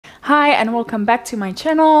Hi and welcome back to my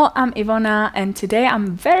channel. I'm Ivona and today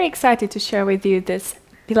I'm very excited to share with you this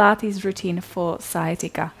Pilates routine for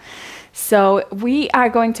sciatica. So we are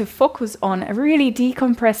going to focus on really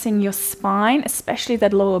decompressing your spine, especially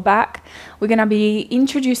that lower back. We're going to be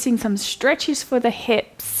introducing some stretches for the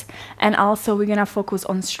hips, and also we're going to focus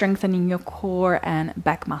on strengthening your core and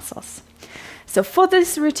back muscles. So for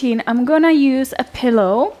this routine, I'm going to use a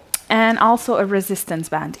pillow and also a resistance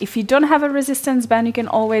band. If you don't have a resistance band, you can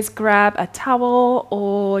always grab a towel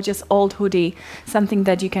or just old hoodie, something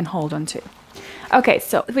that you can hold on to. Okay,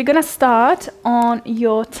 so we're gonna start on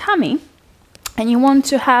your tummy, and you want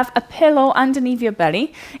to have a pillow underneath your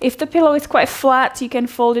belly. If the pillow is quite flat, you can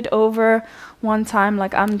fold it over one time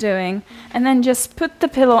like I'm doing, and then just put the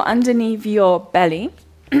pillow underneath your belly.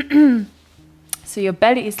 So your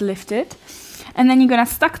belly is lifted. And then you're gonna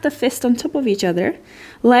stack the fist on top of each other.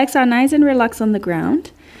 Legs are nice and relaxed on the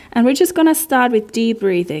ground. And we're just gonna start with deep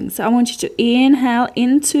breathing. So I want you to inhale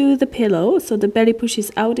into the pillow. So the belly pushes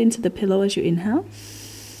out into the pillow as you inhale.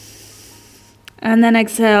 And then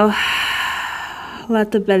exhale.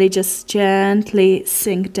 Let the belly just gently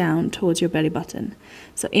sink down towards your belly button.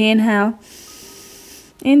 So inhale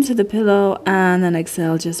into the pillow and then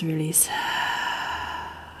exhale, just release.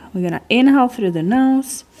 We're gonna inhale through the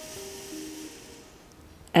nose.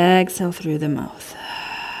 Exhale through the mouth.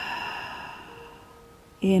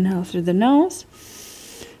 Inhale through the nose.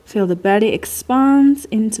 Feel the belly expands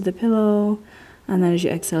into the pillow. And then as you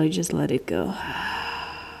exhale, you just let it go.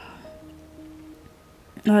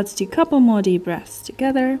 Let's do a couple more deep breaths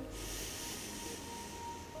together.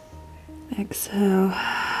 Exhale.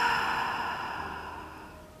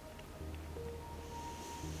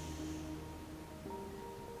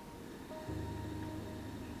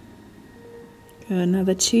 Good.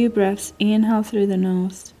 Another 2 breaths. Inhale through the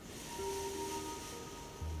nose.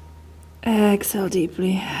 Exhale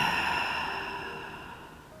deeply.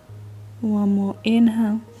 One more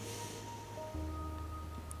inhale.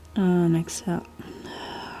 And exhale.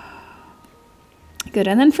 Good.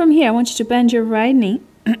 And then from here, I want you to bend your right knee.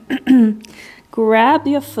 Grab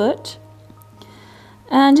your foot.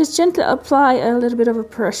 And just gently apply a little bit of a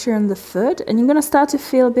pressure on the foot. And you're going to start to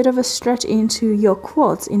feel a bit of a stretch into your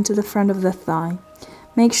quads, into the front of the thigh.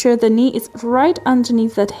 Make sure the knee is right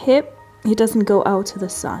underneath that hip. It doesn't go out to the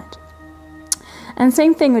side. And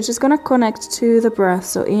same thing, we're just going to connect to the breath.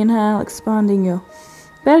 So inhale, expanding your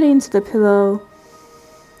belly into the pillow.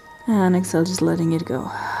 And exhale, just letting it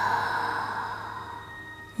go.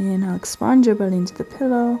 Inhale, expand your belly into the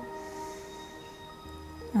pillow.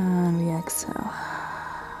 And we exhale.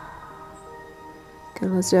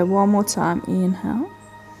 Good, let's do it one more time. Inhale.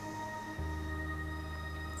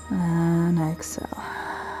 And exhale.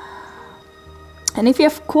 And if your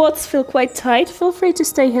quads feel quite tight, feel free to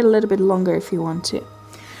stay here a little bit longer if you want to.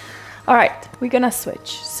 All right, we're gonna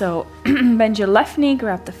switch. So bend your left knee,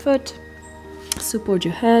 grab the foot, support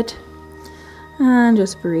your head, and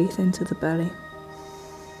just breathe into the belly.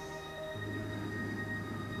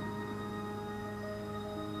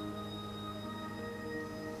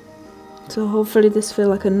 So hopefully this feels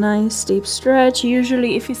like a nice deep stretch.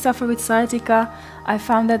 Usually if you suffer with sciatica, I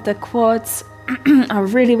found that the quads are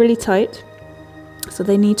really, really tight. So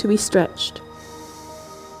they need to be stretched.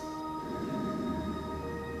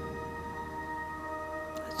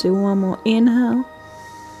 Let's do one more inhale.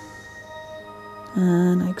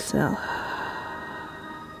 And exhale.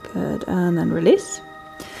 Good, and then release.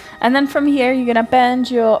 And then from here, you're gonna bend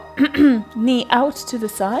your knee out to the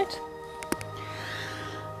side.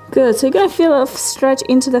 Good, so you're going to feel a stretch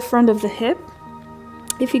into the front of the hip.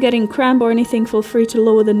 If you're getting cramp or anything, feel free to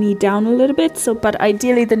lower the knee down a little bit. But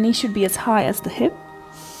ideally the knee should be as high as the hip.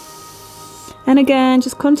 And again,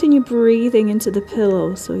 just continue breathing into the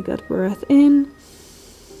pillow. So we got breath in,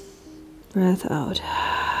 breath out.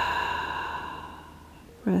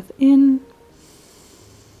 Breath in,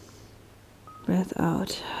 breath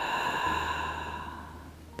out.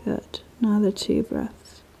 Good, another 2 breaths.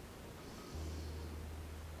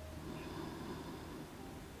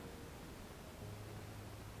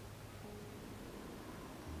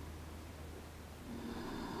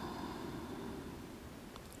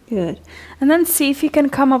 Good. And then see if you can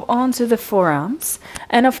come up onto the forearms.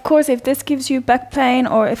 And of course, if this gives you back pain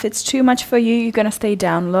or if it's too much for you, you're going to stay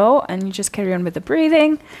down low and you just carry on with the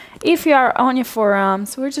breathing. If you are on your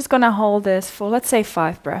forearms, we're just going to hold this for, let's say,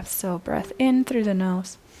 5 breaths. So breath in through the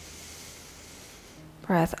nose.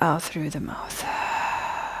 Breath out through the mouth.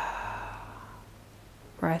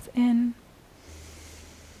 Breath in.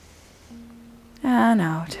 And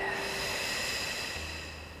out.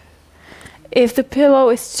 If the pillow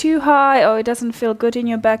is too high or it doesn't feel good in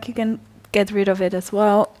your back, you can get rid of it as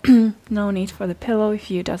well. No need for the pillow if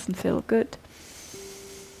you doesn't feel good.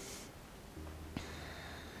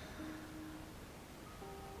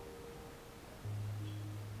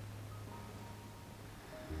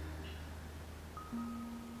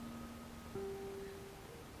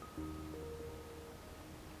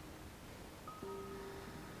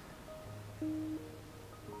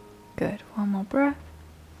 Good, one more breath.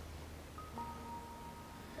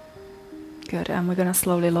 Good, and we're gonna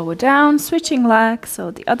slowly lower down, switching legs, so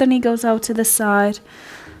the other knee goes out to the side,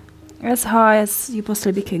 as high as you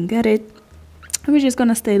possibly can get it. And we're just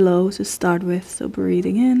gonna stay low to start with, so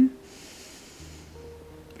breathing in,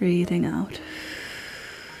 breathing out.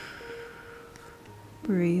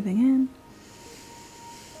 Breathing in,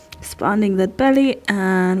 expanding that belly,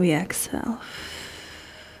 and we exhale.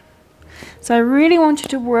 So I really want you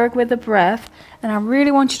to work with the breath, and I really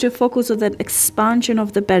want you to focus on that expansion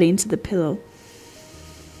of the belly into the pillow.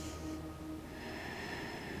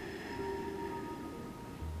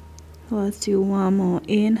 Let's do one more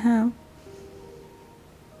inhale.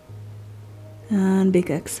 And big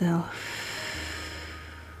exhale.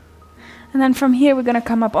 And then from here we're going to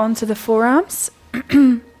come up onto the forearms.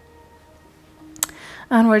 And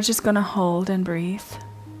we're just going to hold and breathe.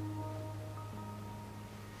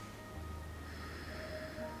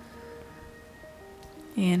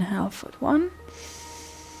 Inhale for 1.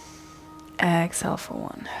 Exhale for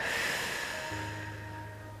 1.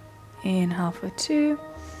 Inhale for 2.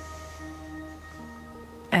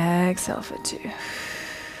 Exhale for 2.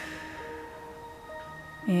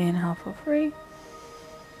 Inhale for 3.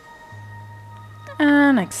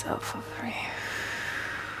 And exhale for 3.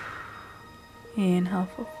 Inhale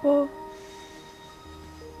for 4.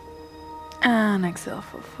 And exhale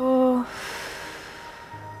for 4.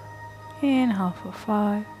 Inhale for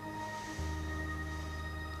 5.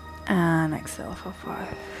 And exhale for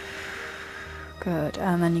 5. Good.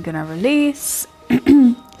 And then you're gonna release.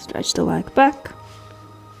 Stretch the leg back.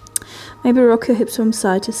 Maybe rock your hips from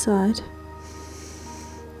side to side.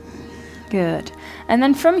 Good. And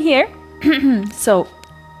then from here, so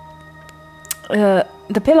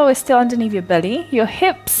the pillow is still underneath your belly. Your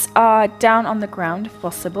hips are down on the ground if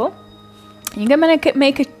possible. You're gonna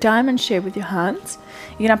make a diamond shape with your hands.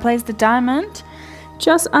 You're gonna place the diamond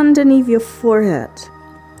just underneath your forehead.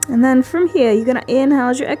 And then from here, you're gonna inhale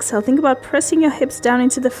as you exhale. Think about pressing your hips down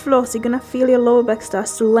into the floor. So you're gonna feel your lower back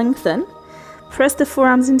starts to lengthen. Press the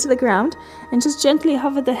forearms into the ground and just gently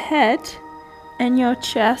hover the head and your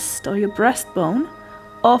chest or your breastbone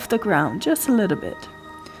off the ground, just a little bit.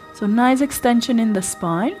 So nice extension in the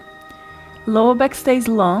spine. Lower back stays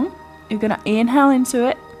long. You're gonna inhale into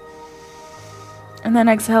it. And then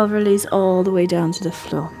exhale, release all the way down to the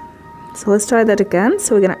floor. So let's try that again.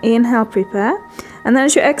 So we're gonna inhale, prepare. And then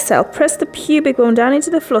as you exhale, press the pubic bone down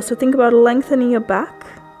into the floor. So think about lengthening your back.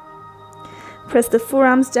 Press the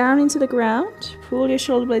forearms down into the ground. Pull your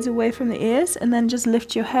shoulder blades away from the ears. And then just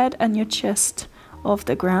lift your head and your chest off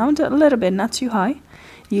the ground a little bit, not too high.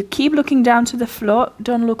 You keep looking down to the floor.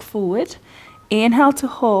 Don't look forward. Inhale to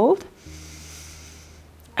hold.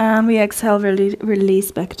 And we exhale,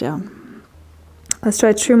 release back down. Let's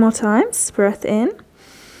try it 3 more times. Breath in.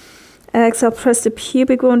 Exhale, press the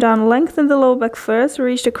pubic bone down. Lengthen the lower back first.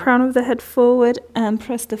 Reach the crown of the head forward. And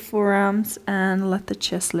press the forearms and let the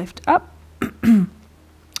chest lift up.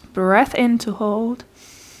 Breath in to hold.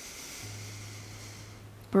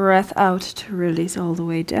 Breath out to release all the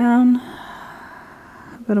way down.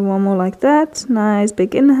 Got one more like that. Nice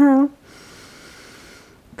big inhale.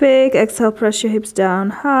 Big exhale, press your hips down.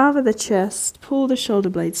 Hover the chest. Pull the shoulder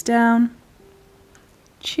blades down.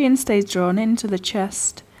 Chin stays drawn into the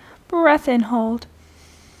chest. Breath in, hold.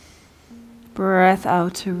 Breath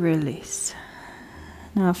out to release.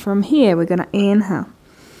 Now from here, we're going to inhale.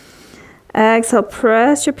 Exhale,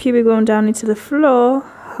 press your pubic bone down into the floor.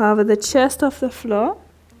 Hover the chest off the floor.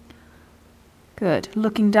 Good.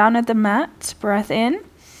 Looking down at the mat. Breath in.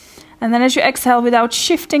 And then as you exhale, without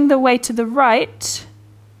shifting the weight to the right,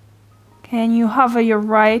 can you hover your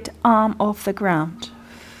right arm off the ground?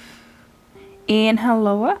 Inhale,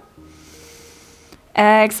 lower.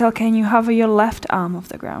 Exhale, can you hover your left arm off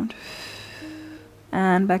the ground?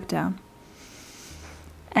 And back down.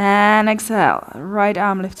 And exhale, right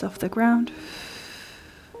arm lifts off the ground.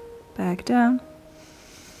 Back down.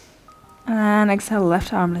 And exhale,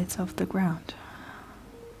 left arm lifts off the ground.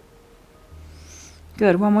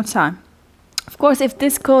 Good, one more time. Of course, if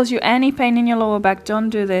this causes you any pain in your lower back, don't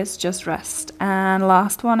do this, just rest. And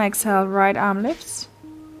last one, exhale, right arm lifts.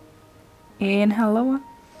 Inhale, lower.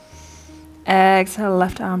 Exhale,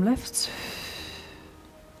 left arm lifts.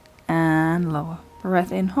 And lower.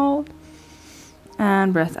 Breath in, hold.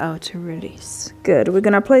 And breath out to release. Good. We're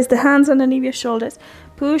going to place the hands underneath your shoulders.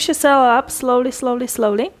 Push yourself up slowly, slowly,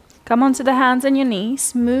 slowly. Come onto the hands and your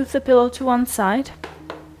knees. Move the pillow to one side.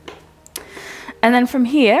 And then from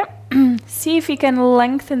here, see if you can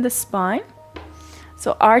lengthen the spine.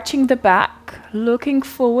 So arching the back, looking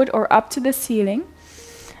forward or up to the ceiling.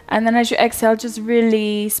 And then as you exhale, just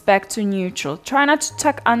release back to neutral. Try not to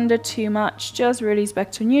tuck under too much. Just release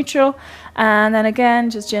back to neutral. And then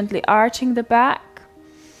again, just gently arching the back.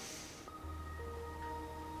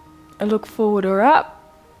 Look forward or up.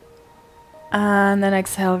 And then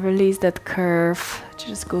exhale, release that curve.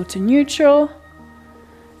 Just go to neutral.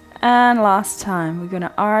 And last time, we're going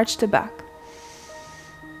to arch the back.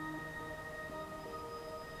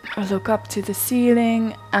 Look up to the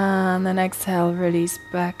ceiling. And then exhale, release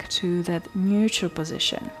back to that neutral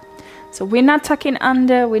position. So we're not tucking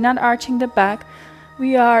under, we're not arching the back.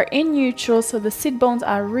 We are in neutral, so the sit bones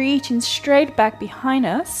are reaching straight back behind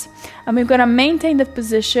us. And we're going to maintain that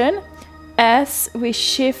position as we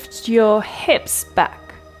shift your hips back,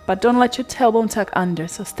 but don't let your tailbone tuck under.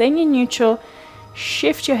 So staying in neutral,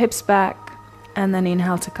 shift your hips back, and then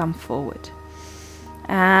inhale to come forward.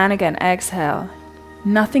 And again, exhale.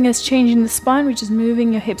 Nothing has changed in the spine, we're just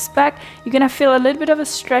moving your hips back. You're gonna feel a little bit of a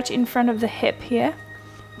stretch in front of the hip here.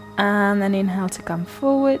 And then inhale to come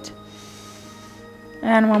forward.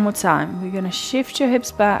 And one more time, we're gonna shift your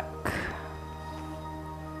hips back.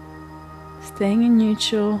 Staying in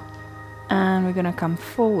neutral. And we're gonna come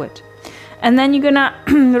forward. And then you're gonna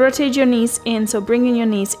rotate your knees in. So bringing your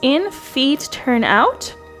knees in, feet turn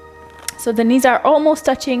out. So the knees are almost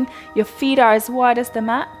touching, your feet are as wide as the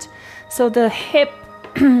mat. So the hip,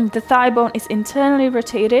 the thigh bone is internally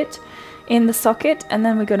rotated in the socket. And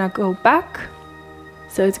then we're gonna go back.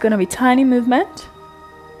 So it's gonna be tiny movement.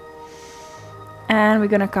 And we're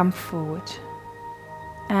gonna come forward.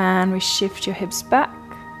 And we shift your hips back.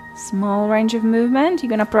 Small range of movement. You're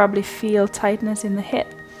gonna probably feel tightness in the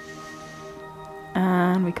hip.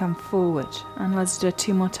 And we come forward. And let's do it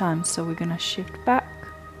 2 more times. So we're gonna shift back.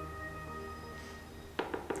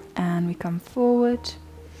 And we come forward.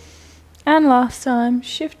 And last time,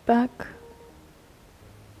 shift back.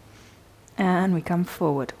 And we come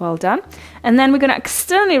forward. Well done. And then we're gonna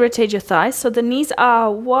externally rotate your thighs. So the knees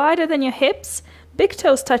are wider than your hips. Big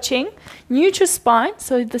toes touching, neutral spine,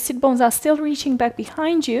 so the sit bones are still reaching back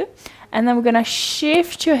behind you. And then we're gonna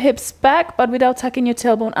shift your hips back, but without tucking your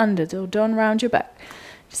tailbone under, so don't round your back.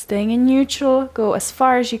 Just staying in neutral, go as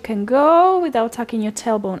far as you can go without tucking your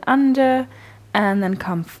tailbone under, and then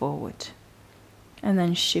come forward. And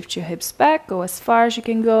then shift your hips back, go as far as you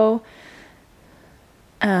can go,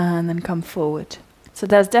 and then come forward. So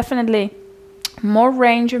there's definitely more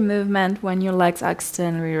range of movement when your legs are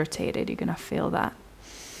externally rotated. You're gonna feel that.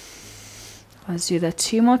 Let's do that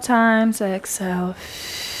 2 more times. Exhale.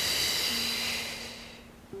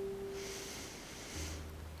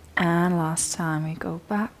 And last time we go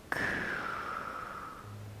back.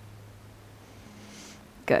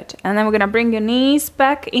 Good. And then we're gonna bring your knees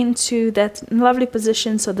back into that lovely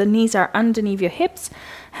position. So the knees are underneath your hips,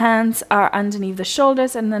 hands are underneath the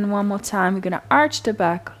shoulders. And then one more time, we're gonna arch the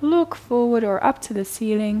back, look forward or up to the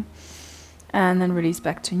ceiling, and then release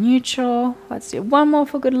back to neutral. Let's do one more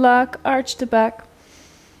for good luck. Arch the back.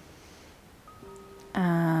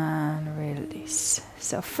 And release.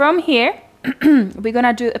 So from here, we're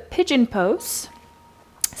gonna do a pigeon pose.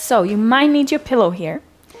 So you might need your pillow here.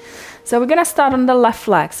 So we're gonna start on the left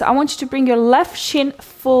leg. So I want you to bring your left shin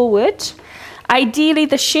forward. Ideally,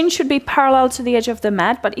 the shin should be parallel to the edge of the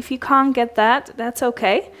mat, but if you can't get that, that's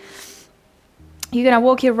okay. You're gonna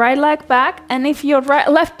walk your right leg back, and if your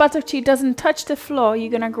left buttock cheek doesn't touch the floor,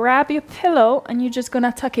 you're gonna grab your pillow and you're just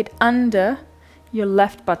gonna tuck it under your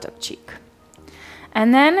left buttock cheek.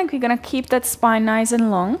 And then you're gonna keep that spine nice and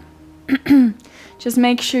long. Just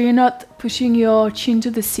make sure you're not pushing your chin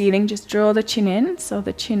to the ceiling. Just draw the chin in so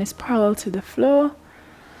the chin is parallel to the floor.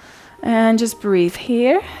 And just breathe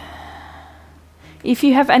here. If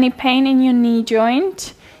you have any pain in your knee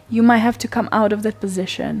joint, you might have to come out of that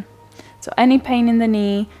position. So any pain in the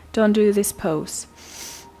knee, don't do this pose.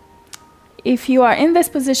 If you are in this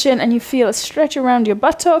position and you feel a stretch around your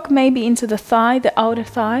buttock, maybe into the thigh, the outer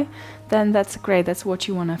thigh, then that's great. That's what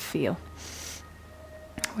you want to feel.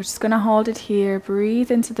 We're just going to hold it here. Breathe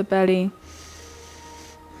into the belly.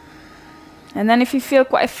 And then if you feel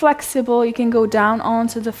quite flexible, you can go down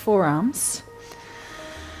onto the forearms.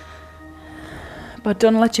 But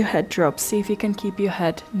don't let your head drop. See if you can keep your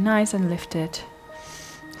head nice and lifted.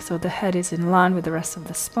 So the head is in line with the rest of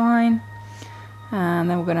the spine. And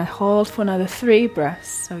then we're going to hold for another 3 breaths.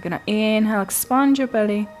 So we're going to inhale, expand your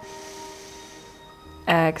belly.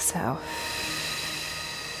 Exhale.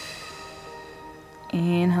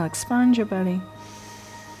 Inhale, expand your belly.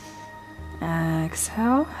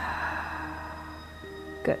 Exhale.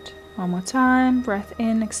 Good. One more time. Breath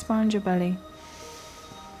in, expand your belly.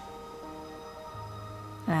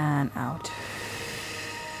 And out.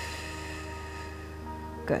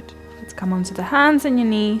 Good. Let's come onto the hands and your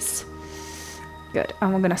knees. Good.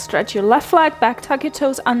 And we're going to stretch your left leg back, tuck your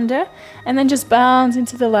toes under, and then just bounce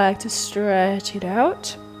into the leg to stretch it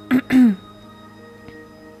out.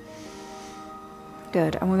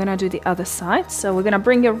 Good. And we're going to do the other side. So we're going to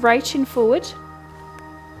bring your right shin forward.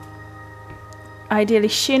 Ideally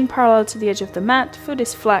shin parallel to the edge of the mat, foot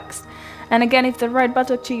is flexed. And again, if the right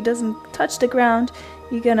buttock cheek doesn't touch the ground,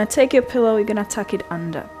 you're going to take your pillow, you're going to tuck it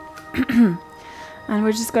under. And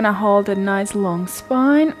we're just going to hold a nice long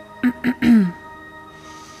spine.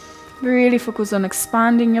 Really focus on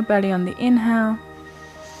expanding your belly on the inhale.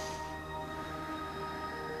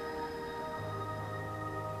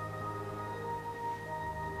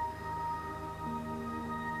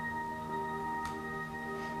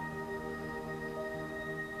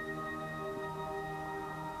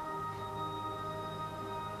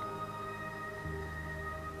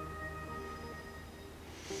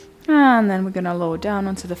 And then we're going to lower down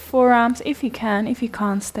onto the forearms if you can. If you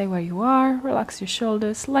can't, stay where you are. Relax your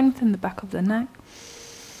shoulders, lengthen the back of the neck.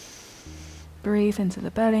 Breathe into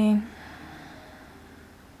the belly.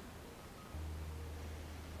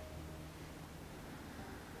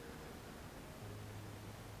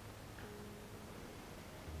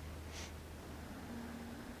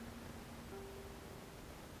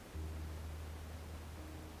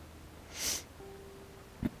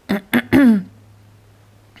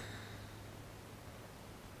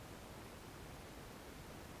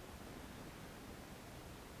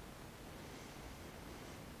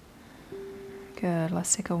 Good.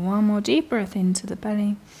 Let's take one more deep breath into the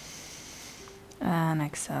belly. And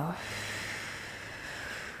exhale.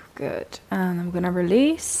 Good. And I'm going to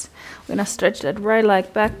release. We're going to stretch that right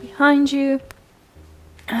leg back behind you.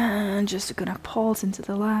 And just going to pulse into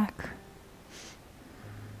the leg.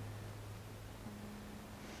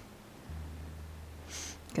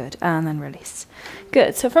 Good. And then release.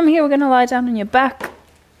 Good. So from here, we're going to lie down on your back.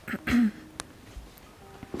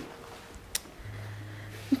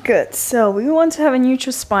 Good, so we want to have a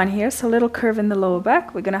neutral spine here, so a little curve in the lower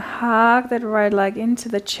back. We're going to hug that right leg into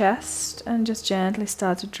the chest and just gently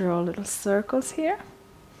start to draw little circles here.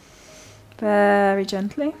 Very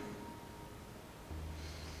gently.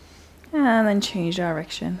 And then change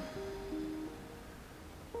direction.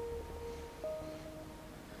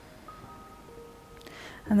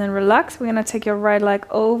 And then relax. We're going to take your right leg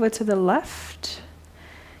over to the left.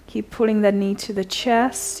 Keep pulling that knee to the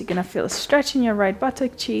chest. You're going to feel a stretch in your right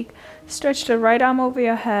buttock cheek. Stretch the right arm over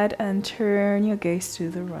your head and turn your gaze to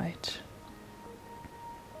the right.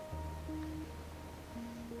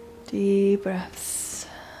 Deep breaths.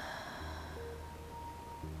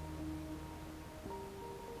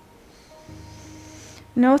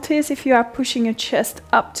 Notice if you are pushing your chest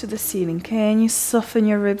up to the ceiling. Can you soften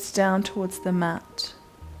your ribs down towards the mat?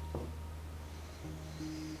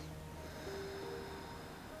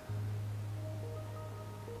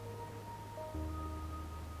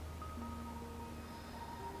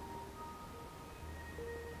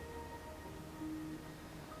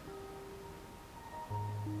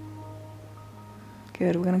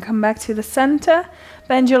 Good, we're going to come back to the center.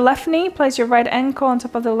 Bend your left knee, place your right ankle on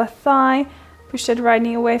top of the left thigh. Push that right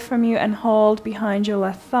knee away from you and hold behind your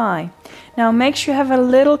left thigh. Now make sure you have a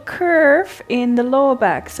little curve in the lower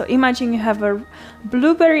back. So imagine you have a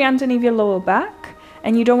blueberry underneath your lower back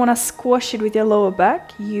and you don't want to squash it with your lower back.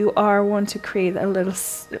 You want to create a little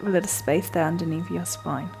space there underneath your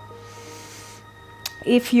spine.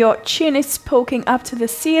 If your chin is poking up to the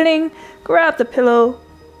ceiling, grab the pillow.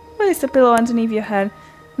 Place the pillow underneath your head.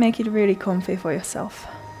 Make it really comfy for yourself.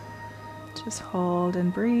 Just hold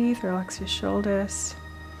and breathe. Relax your shoulders.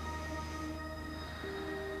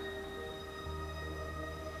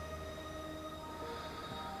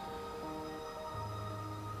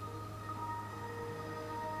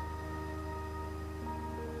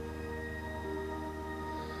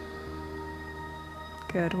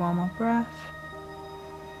 Good. One more breath.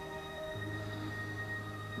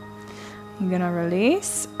 You're gonna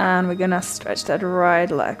release and we're gonna stretch that right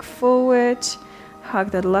leg forward, hug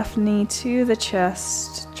that left knee to the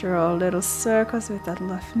chest, draw little circles with that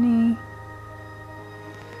left knee,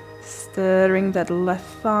 stirring that left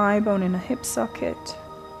thigh bone in a hip socket.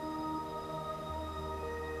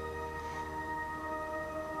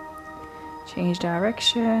 Change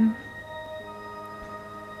direction.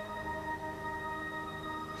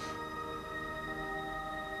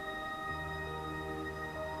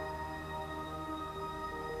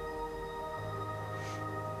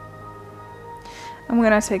 I'm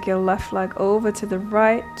gonna take your left leg over to the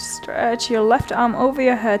right, stretch your left arm over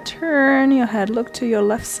your head, turn your head, look to your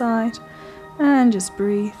left side, and just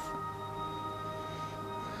breathe.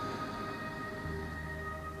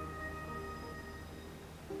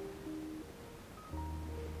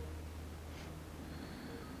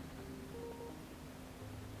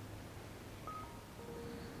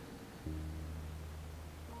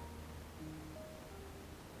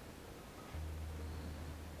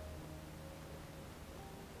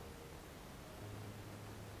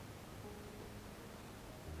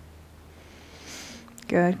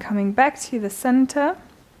 Good, coming back to the center,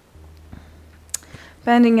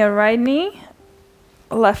 bending your right knee,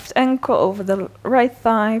 left ankle over the right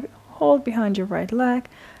thigh, hold behind your right leg,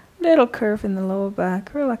 little curve in the lower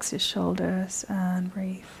back, relax your shoulders and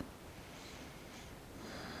breathe.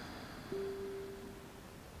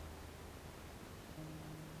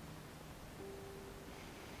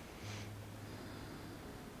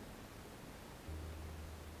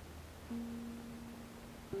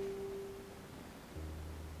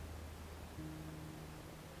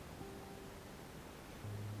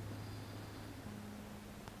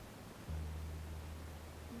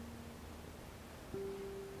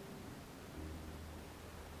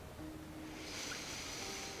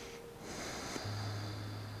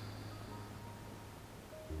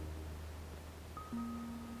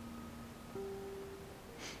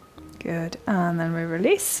 Good, and then we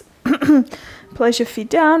release. Place your feet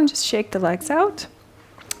down, just shake the legs out.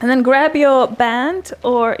 And then grab your band,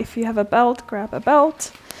 or if you have a belt, grab a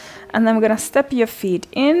belt. And then we're gonna step your feet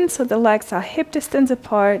in so the legs are hip distance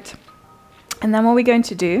apart. And then what we're going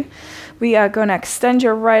to do, we are gonna extend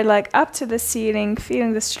your right leg up to the ceiling,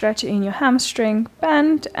 feeling the stretch in your hamstring,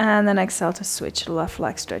 bend, and then exhale to switch. Left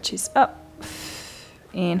leg stretches up,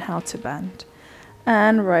 inhale to bend.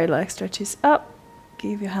 And right leg stretches up.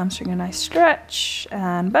 Give your hamstring a nice stretch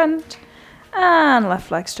and bend, and left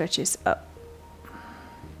leg stretches up.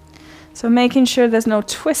 So making sure there's no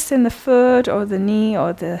twist in the foot or the knee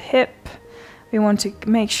or the hip. We want to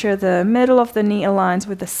make sure the middle of the knee aligns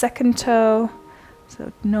with the second toe,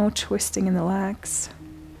 so no twisting in the legs.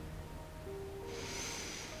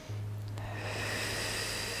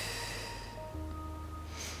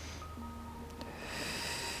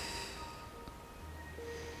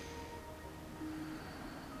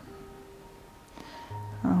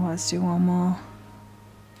 Let's do one more.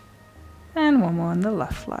 And one more on the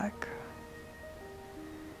left leg.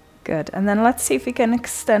 Good, and then let's see if we can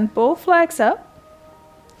extend both legs up.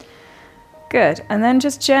 Good, and then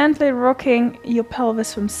just gently rocking your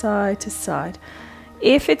pelvis from side to side.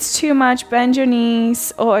 If it's too much, bend your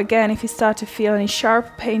knees, or again, if you start to feel any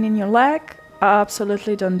sharp pain in your leg,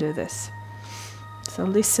 absolutely don't do this. So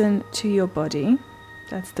listen to your body.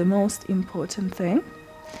 That's the most important thing.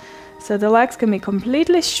 So the legs can be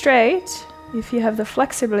completely straight if you have the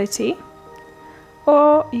flexibility,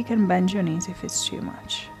 or you can bend your knees if it's too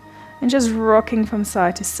much. And just rocking from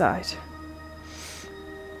side to side.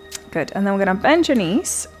 Good, and then we're gonna bend your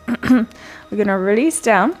knees. We're gonna release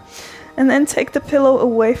down, and then take the pillow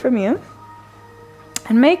away from you.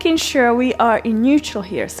 And making sure we are in neutral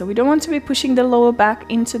here. So we don't want to be pushing the lower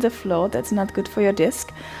back into the floor. That's not good for your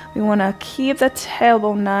disc. We want to keep the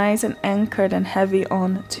tailbone nice and anchored and heavy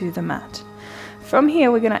onto the mat. From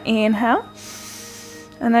here, we're going to inhale.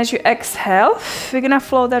 And as you exhale, we're going to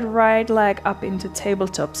flow that right leg up into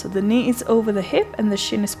tabletop. So the knee is over the hip and the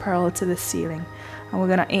shin is parallel to the ceiling. And we're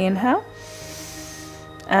going to inhale.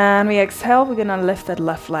 And we exhale, we're going to lift that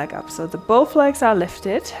left leg up. So both legs are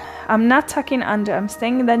lifted. I'm not tucking under, I'm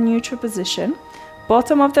staying in that neutral position.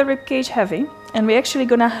 Bottom of the rib cage heavy. And we're actually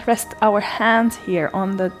going to rest our hands here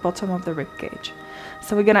on the bottom of the rib cage.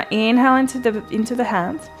 So we're going to inhale into the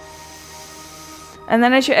hands. And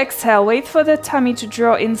then as you exhale, wait for the tummy to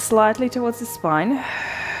draw in slightly towards the spine.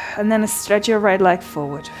 And then stretch your right leg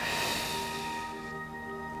forward.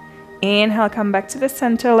 Inhale, come back to the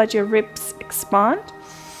center, let your ribs expand.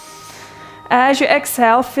 As you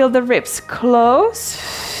exhale, feel the ribs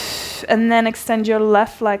close, and then extend your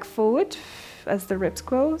left leg forward as the ribs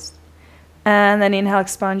close. And then inhale,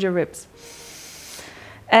 expand your ribs.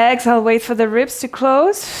 Exhale, wait for the ribs to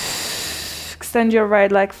close. Extend your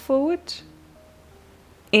right leg forward.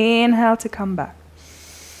 Inhale to come back.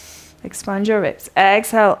 Expand your ribs.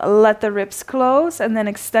 Exhale, let the ribs close, and then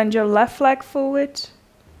extend your left leg forward.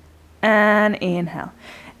 And inhale.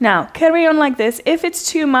 Now, carry on like this. If it's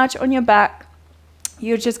too much on your back,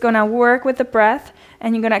 you're just going to work with the breath,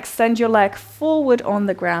 and you're going to extend your leg forward on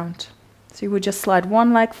the ground. So you would just slide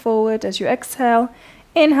one leg forward as you exhale.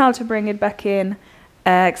 Inhale to bring it back in.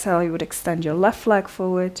 Exhale, you would extend your left leg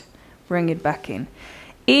forward, bring it back in.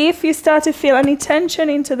 If you start to feel any tension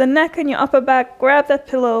into the neck and your upper back, grab that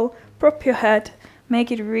pillow, prop your head, make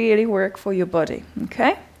it really work for your body,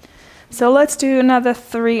 okay? So let's do another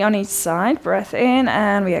 3 on each side. Breath in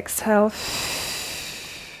and we exhale.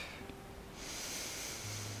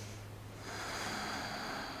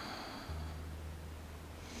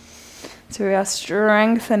 So we are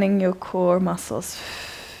strengthening your core muscles.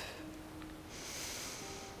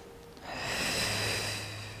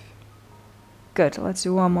 Good, let's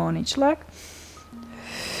do 1 more on each leg.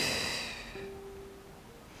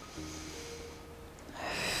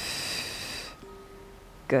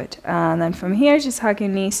 Good, and then from here, just hug your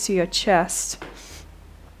knees to your chest.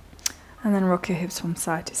 And then rock your hips from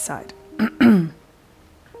side to side.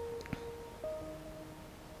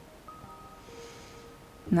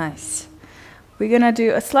 Nice. We're gonna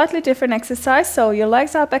do a slightly different exercise. So your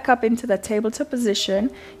legs are back up into the tabletop position.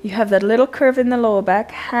 You have that little curve in the lower back,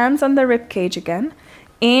 hands on the rib cage again.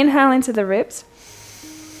 Inhale into the ribs.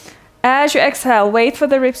 As you exhale, wait for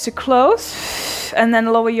the ribs to close and then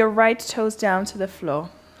lower your right toes down to the floor.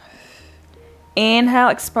 Inhale,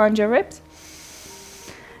 expand your ribs.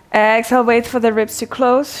 Exhale, wait for the ribs to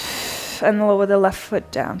close and lower the left foot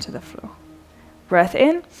down to the floor. Breath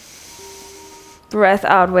in. Breath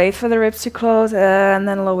out, wait for the ribs to close and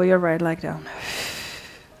then lower your right leg down.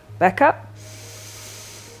 Back up.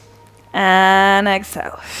 And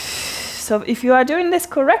exhale. So if you are doing this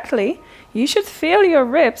correctly, you should feel your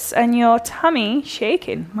ribs and your tummy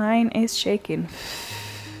shaking. Mine is shaking.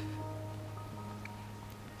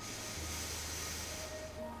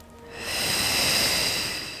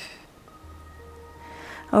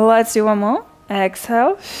 Let's do 1 more.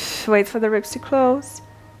 Exhale. Wait for the ribs to close.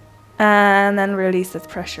 And then release that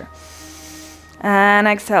pressure. And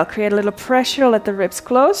exhale. Create a little pressure. Let the ribs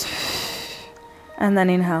close. And then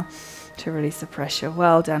inhale to release the pressure.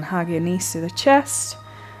 Well done. Hug your knees to the chest.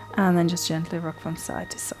 And then just gently rock from side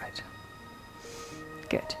to side.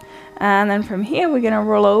 Good. And then from here, we're going to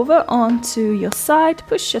roll over onto your side.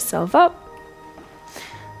 Push yourself up.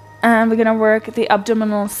 And we're going to work the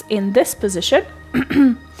abdominals in this position.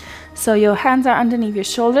 So your hands are underneath your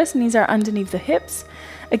shoulders, knees are underneath the hips.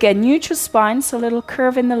 Again, neutral spine, so a little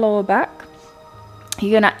curve in the lower back.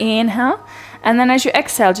 You're going to inhale. And then as you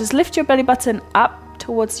exhale, just lift your belly button up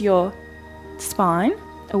towards your spine,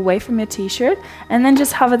 away from your t-shirt. And then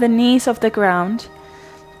just hover the knees off the ground.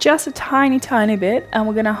 Just a tiny, tiny bit. And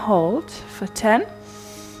we're going to hold for 10,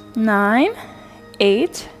 9,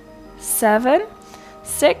 8, 7,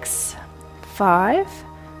 6, 5,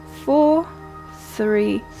 4,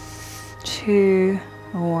 3, 2,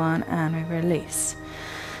 1, and we release.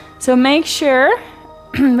 So make sure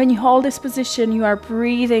when you hold this position, you are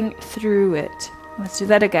breathing through it. Let's do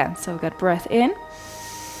that again. So we've got breath in,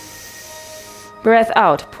 breath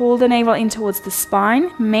out. Pull the navel in towards the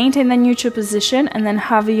spine, maintain the neutral position, and then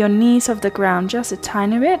hover your knees off the ground just a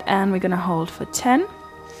tiny bit. And we're going to hold for 10,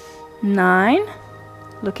 9,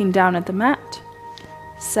 looking down at the mat,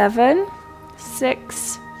 7,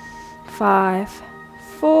 6, 5,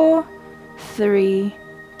 4, 3,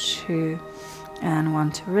 2, and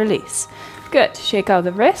 1 to release. Good. Shake out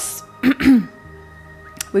the wrists.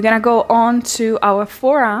 We're going to go on to our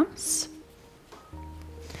forearms.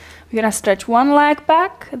 We're going to stretch one leg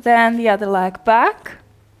back, then the other leg back.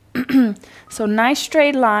 So nice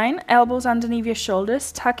straight line, elbows underneath your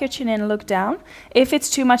shoulders, tuck your chin in, look down. If it's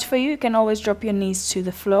too much for you, you can always drop your knees to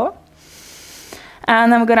the floor.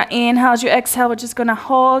 And then we're going to inhale. As you exhale, we're just going to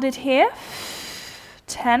hold it here.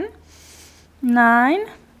 10, 9,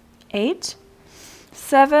 8,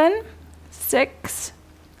 7, 6,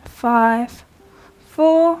 5,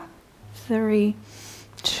 4, 3,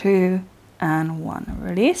 2, and 1.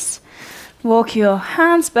 Release. Walk your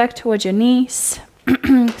hands back towards your knees.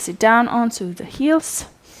 Sit down onto the heels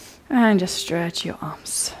and just stretch your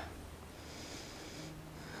arms.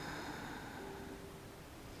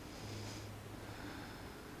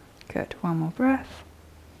 Good. 1 more breath.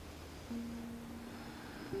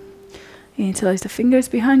 Interlace the fingers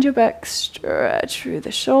behind your back, stretch through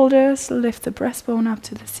the shoulders, lift the breastbone up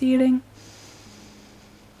to the ceiling.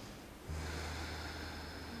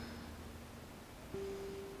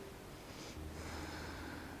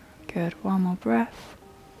 Good, 1 more breath.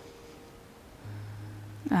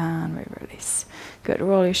 And we release. Good,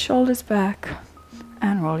 roll your shoulders back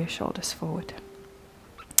and roll your shoulders forward.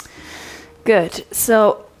 Good,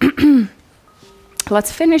 so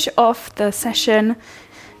let's finish off the session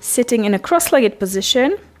sitting in a cross-legged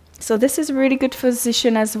position. So this is a really good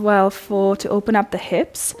position as well to open up the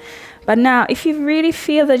hips. But now, if you really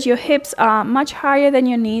feel that your hips are much higher than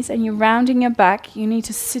your knees and you're rounding your back, you need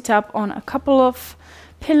to sit up on a couple of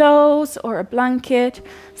pillows or a blanket,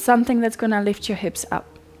 something that's gonna lift your hips up.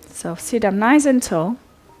 So sit up nice and tall,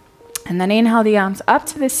 and then inhale the arms up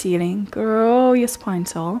to the ceiling, grow your spine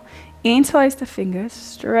tall, interlace the fingers,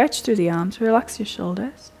 stretch through the arms, relax your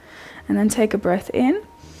shoulders, and then take a breath in.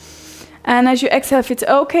 And as you exhale, if it's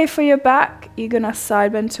okay for your back, you're gonna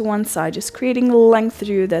side bend to one side, just creating length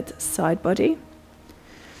through that side body.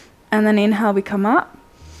 And then inhale, we come up.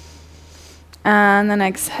 And then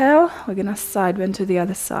exhale, we're gonna side bend to the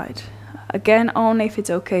other side. Again, only if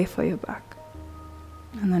it's okay for your back.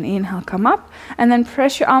 And then inhale, come up. And then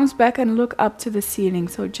press your arms back and look up to the ceiling.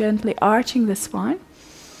 So gently arching the spine.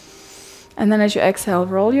 And then as you exhale,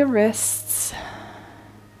 roll your wrists.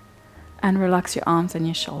 And relax your arms and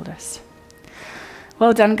your shoulders.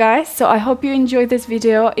 Well done, guys. So I hope you enjoyed this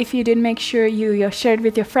video. If you did, make sure you share it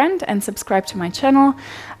with your friend and subscribe to my channel.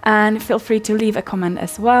 And feel free to leave a comment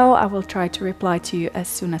as well. I will try to reply to you as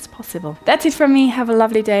soon as possible. That's it from me. Have a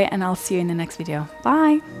lovely day, and I'll see you in the next video.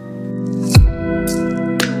 Bye.